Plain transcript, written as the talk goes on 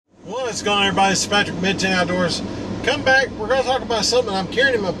What's going on, everybody? It's Patrick, Midtown Outdoors. Come back. We're going to talk about something I'm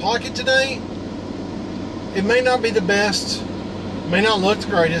carrying in my pocket today. It may not be the best, may not look the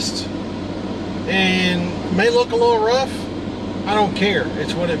greatest, and may look a little rough. I don't care.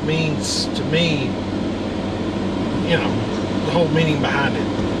 It's what it means to me. You know, the whole meaning behind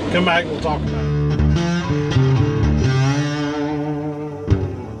it. Come back and we'll talk about it.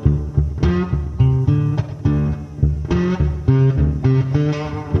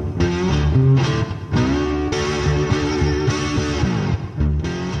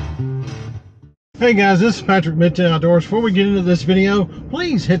 Hey guys, this is Patrick, Midtown Outdoors. Before we get into this video,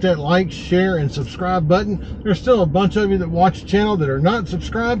 please hit that like, share, and subscribe button. There's still a bunch of you that watch the channel that are not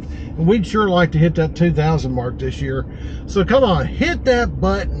subscribed, and we'd sure like to hit that 2,000 mark this year. So come on, hit that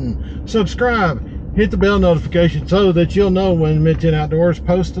button, subscribe, hit the bell notification so that you'll know when Midtown Outdoors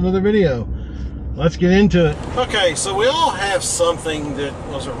posts another video. Let's get into it. Okay, so we all have something that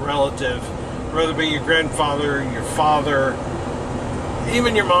was a relative, whether it be your grandfather, your father,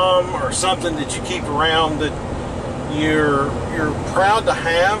 even your mom, or something that you keep around that you're proud to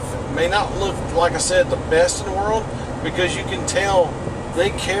have. It may not look, like I said, the best in the world, because you can tell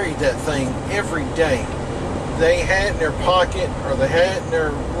they carried that thing every day. They had it in their pocket, or they had it in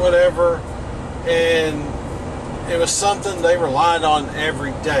their whatever, and it was something they relied on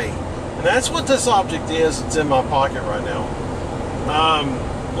every day. And that's what this object is that's in my pocket right now.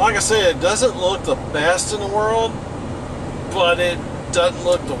 Like I said, it doesn't look the best in the world, but it doesn't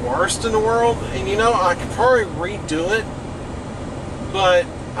look the worst in the world. And you know, I could probably redo it, but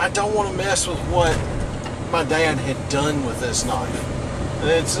I don't want to mess with what my dad had done with this knife. And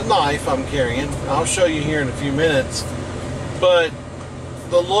it's a knife I'm carrying. I'll show you here in a few minutes. But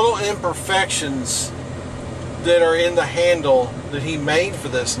the little imperfections that are in the handle that he made for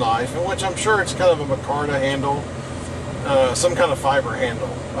this knife, in which I'm sure it's kind of a micarta handle, some kind of fiber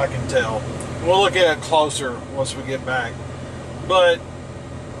handle, I can tell. We'll look at it closer once we get back. But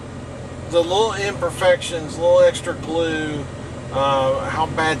the little imperfections, little extra glue, how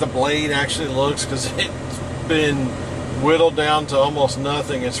bad the blade actually looks, because it's been whittled down to almost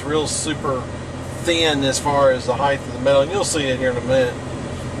nothing. It's real super thin as far as the height of the metal, and you'll see it here in a minute.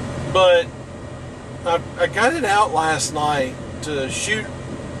 But I got it out last night to shoot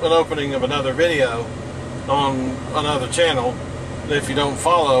an opening of another video on another channel. If you don't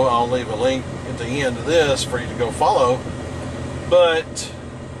follow, I'll leave a link at the end of this for you to go follow. But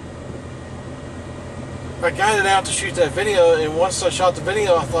I got it out to shoot that video, and once I shot the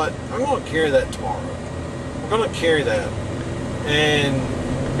video, I thought, I'm going to carry that tomorrow. I'm going to carry that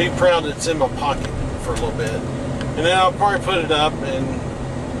and be proud that it's in my pocket for a little bit. And then I'll probably put it up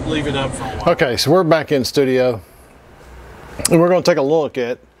and leave it up for a while. Okay, so we're back in studio, and we're going to take a look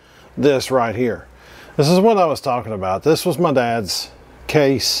at this right here. This is what I was talking about. This was my dad's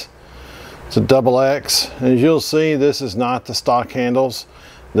case. It's a XX. As you'll see, this is not the stock handles.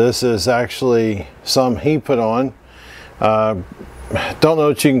 This is actually some he put on. Don't know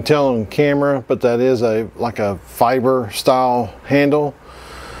what you can tell on camera, but that is like a fiber style handle.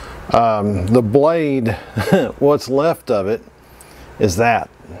 The blade, what's left of it is that.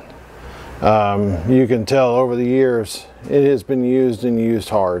 You can tell over the years it has been used and used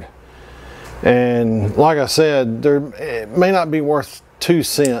hard. And like I said, it may not be worth 2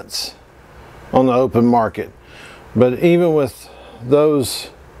 cents on the open market, but even with those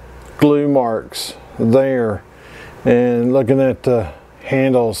glue marks there, and looking at the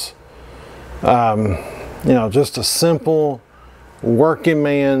handles, you know, just a simple working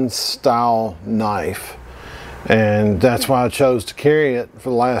man's style knife. And that's why I chose to carry it for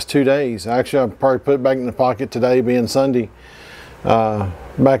the last 2 days. Actually, I'll probably put it back in the pocket today, being Sunday,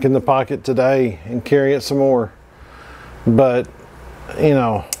 back in the pocket today, and carry it some more. But you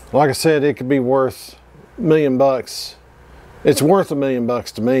know, like I said, it could be worth $1 million. It's worth $1 million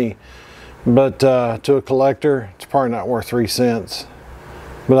to me, but to a collector, it's probably not worth 3 cents.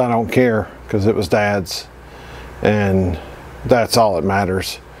 But I don't care, because it was Dad's, and that's all that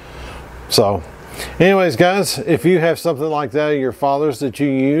matters. So anyways, guys, if you have something like that of your father's that you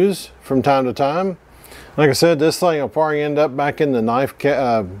use from time to time, like I said, this thing will probably end up back in the knife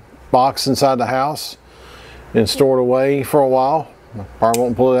box inside the house and stored away for a while. Probably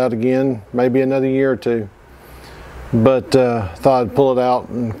won't pull it out again, maybe another year or two. But thought I'd pull it out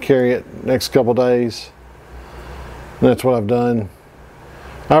and carry it next couple days. And that's what I've done.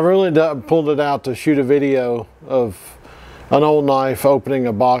 I really pulled it out to shoot a video of an old knife opening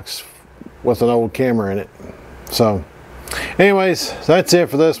a box with an old camera in it. So anyways, that's it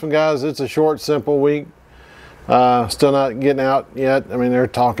for this one, guys. It's a short, simple week. Still not getting out yet. I mean, they're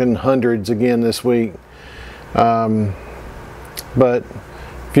talking hundreds again this week. But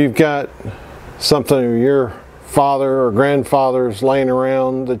If you've got something of your father or grandfather's laying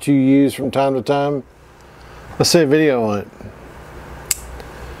around that you use from time to time, let's see a video on it.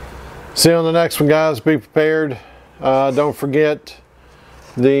 See you on the next one, guys. Be prepared. Don't forget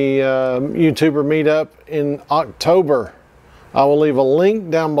the YouTuber meetup in October. I will leave a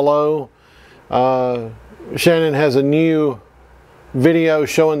link down below. Shannon has a new video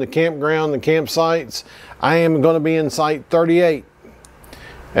showing the campground, the campsites. I am going to be in Site 38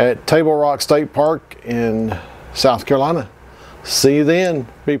 at Table Rock State Park in South Carolina. See you then.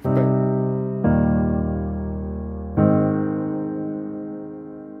 Be prepared.